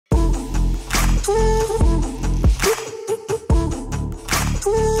Hi,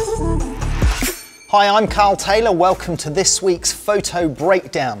 I'm Carl Taylor. Welcome to this week's photo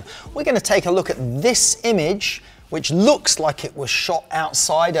breakdown. We're going to take a look at this image, which looks like it was shot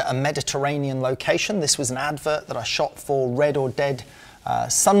outside at a Mediterranean location. This was an advert that I shot for Red or Dead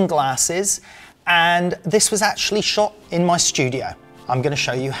sunglasses, and this was actually shot in my studio. I'm going to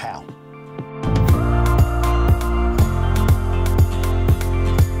show you how.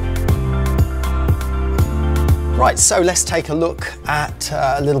 Right, so let's take a look at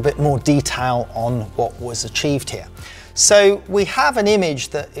a little bit more detail on what was achieved here. So we have an image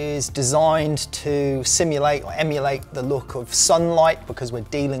that is designed to simulate or emulate the look of sunlight, because we're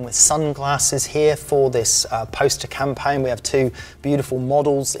dealing with sunglasses here for this poster campaign. We have two beautiful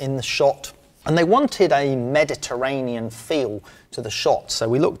models in the shot, and they wanted a Mediterranean feel to the shot. So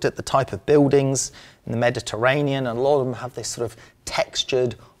we looked at the type of buildings in the Mediterranean, and a lot of them have this sort of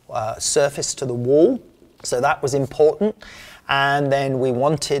textured surface to the wall. So that was important. And then we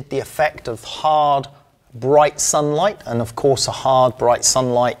wanted the effect of hard, bright sunlight. And of course, a hard, bright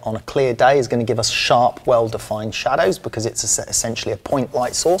sunlight on a clear day is going to give us sharp, well-defined shadows, because it's essentially a point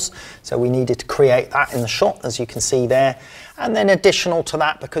light source. So we needed to create that in the shot, as you can see there. And then additional to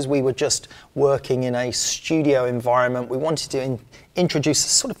that, because we were just working in a studio environment, we wanted to introduce a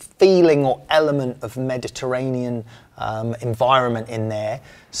sort of feeling or element of Mediterranean environment in there.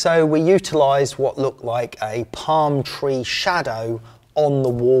 So we utilised what looked like a palm tree shadow on the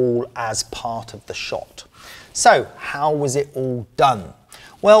wall as part of the shot. So how was it all done?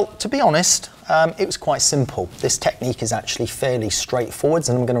 Well, to be honest, it was quite simple. This technique is actually fairly straightforward,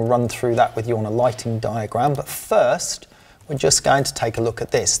 and I'm going to run through that with you on a lighting diagram. But first, we're just going to take a look at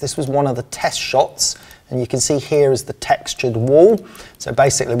this. This was one of the test shots, and you can see here is the textured wall. So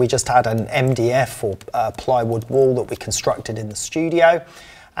basically we just had an MDF or plywood wall that we constructed in the studio.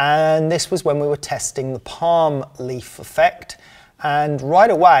 And this was when we were testing the palm leaf effect. And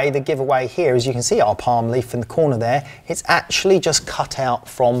right away, the giveaway here, as you can see our palm leaf in the corner there, it's actually just cut out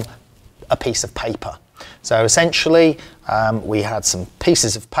from a piece of paper. So essentially, we had some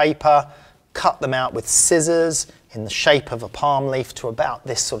pieces of paper, cut them out with scissors in the shape of a palm leaf to about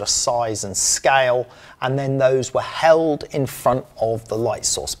this sort of size and scale, and then those were held in front of the light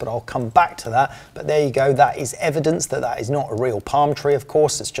source. But I'll come back to that. But there you go, that is evidence that that is not a real palm tree, of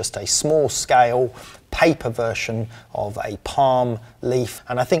course. It's just a small scale paper version of a palm leaf,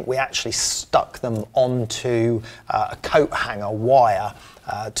 and I think we actually stuck them onto a coat hanger wire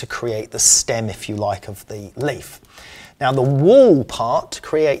to create the stem, if you like, of the leaf. Now the wall part, to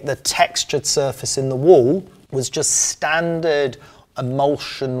create the textured surface in the wall, was just standard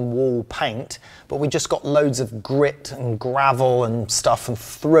emulsion wall paint, but we just got loads of grit and gravel and stuff and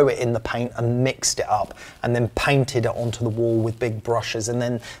threw it in the paint and mixed it up, and then painted it onto the wall with big brushes, and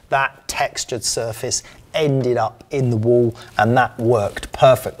then that textured surface ended up in the wall, and that worked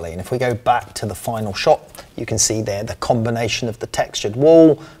perfectly. And if we go back to the final shot, you can see there the combination of the textured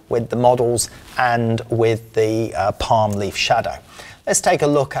wall with the models and with the palm leaf shadow. Let's take a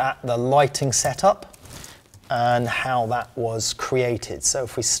look at the lighting setup and how that was created. So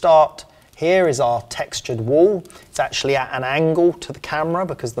if we start, here is our textured wall. It's actually at an angle to the camera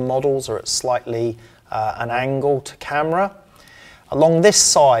because the models are at slightly an angle to camera. Along this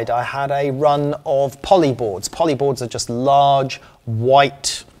side, I had a run of polyboards. Polyboards are just large,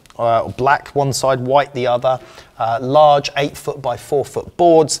 white, black one side, white the other, large 8-foot by 4-foot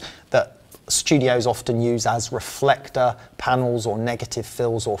boards that studios often use as reflector panels or negative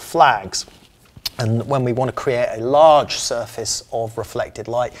fills or flags. And when we want to create a large surface of reflected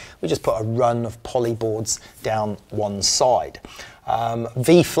light, we just put a run of polyboards down one side.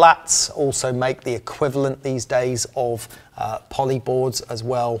 V-flats also make the equivalent these days of polyboards as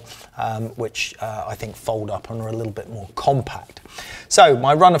well, which I think fold up and are a little bit more compact. So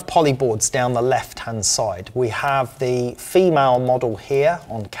my run of polyboards down the left-hand side. We have the female model here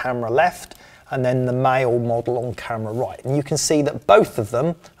on camera left, and then the male model on camera right. And you can see that both of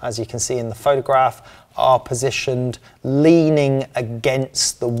them, as you can see in the photograph, are positioned leaning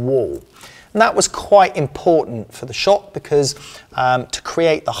against the wall. And that was quite important for the shot because to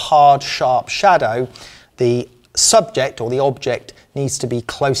create the hard, sharp shadow, the subject or the object needs to be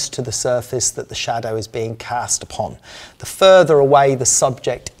close to the surface that the shadow is being cast upon. The further away the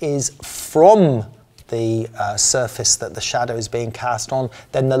subject is from the surface that the shadow is being cast on,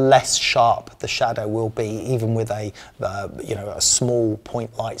 then the less sharp the shadow will be, even with a a small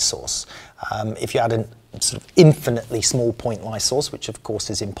point light source. If you had sort of infinitely small point light source, which of course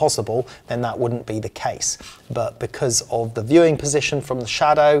is impossible, then that wouldn't be the case. But because of the viewing position from the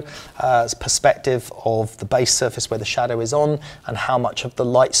shadow, perspective of the base surface where the shadow is on, and how much of the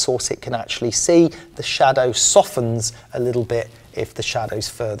light source it can actually see, the shadow softens a little bit if the shadow's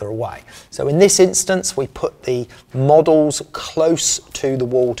further away. So in this instance, we put the models close to the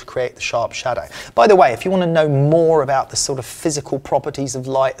wall to create the sharp shadow. By the way, if you want to know more about the sort of physical properties of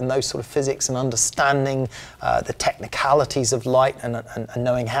light and those sort of physics and understanding the technicalities of light and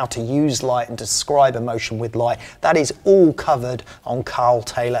knowing how to use light and describe emotion with light, that is all covered on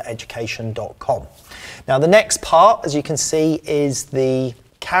carltayloreducation.com. Now the next part, as you can see, is the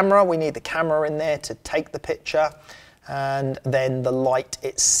camera. We need the camera in there to take the picture, and then the light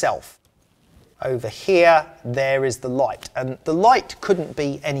itself. Over here, there is the light, and the light couldn't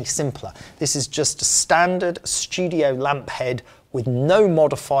be any simpler. This is just a standard studio lamp head with no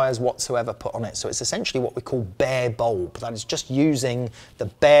modifiers whatsoever put on it. So it's essentially what we call bare bulb. That is just using the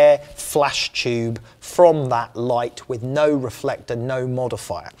bare flash tube from that light with no reflector, no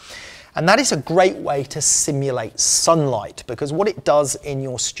modifier. And that is a great way to simulate sunlight, because what it does in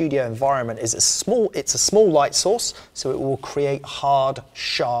your studio environment is it's a small light source, so it will create hard,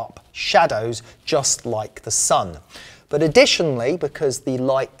 sharp shadows just like the sun. But additionally, because the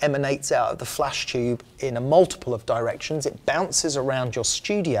light emanates out of the flash tube in a multiple of directions, it bounces around your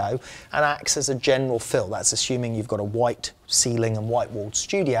studio and acts as a general fill. That's assuming you've got a white ceiling and white walled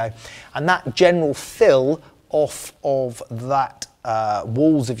studio. And that general fill off of that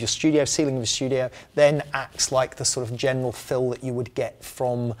walls of your studio, ceiling of your studio, then acts like the sort of general fill that you would get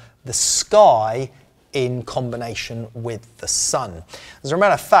from the sky in combination with the sun. As a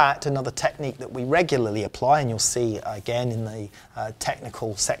matter of fact, another technique that we regularly apply, and you'll see again in the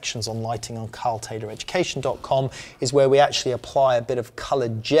technical sections on lighting on carltayloreducation.com, is where we actually apply a bit of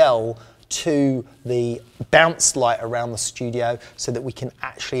coloured gel to the bounce light around the studio so that we can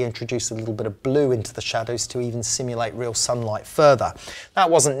actually introduce a little bit of blue into the shadows to even simulate real sunlight further. That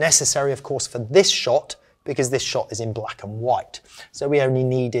wasn't necessary, of course, for this shot, because this shot is in black and white. So we only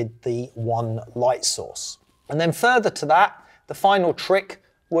needed the one light source. And then further to that, the final trick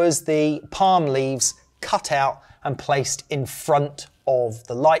was the palm leaves cut out and placed in front of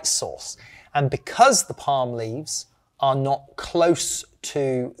the light source. And because the palm leaves are not close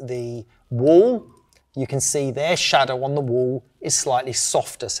to the wall, you can see their shadow on the wall is slightly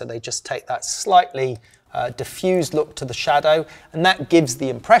softer, so they just take that slightly diffused look to the shadow, and that gives the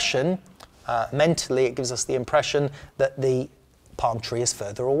impression, mentally it gives us the impression that the palm tree is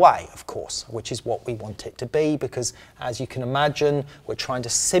further away, of course, which is what we want it to be, because as you can imagine, we're trying to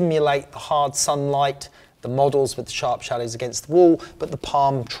simulate the hard sunlight, the models with the sharp shadows against the wall, but the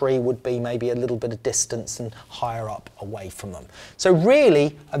palm tree would be maybe a little bit of distance and higher up away from them. So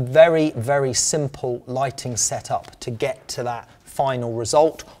really a very, very simple lighting setup to get to that final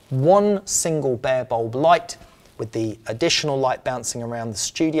result. One single bare bulb light with the additional light bouncing around the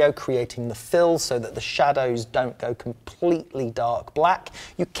studio, creating the fill so that the shadows don't go completely dark black.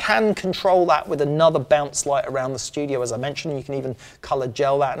 You can control that with another bounce light around the studio, as I mentioned. You can even color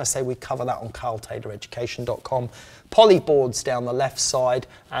gel that, and I say we cover that on carltayloreducation.com. Poly boards down the left side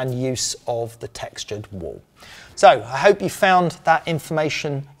and use of the textured wall. So I hope you found that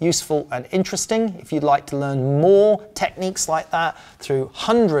information useful and interesting. If you'd like to learn more techniques like that through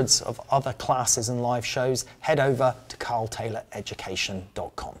hundreds of other classes and live shows, head over to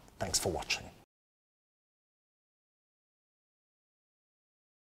carltayloreducation.com. Thanks for watching.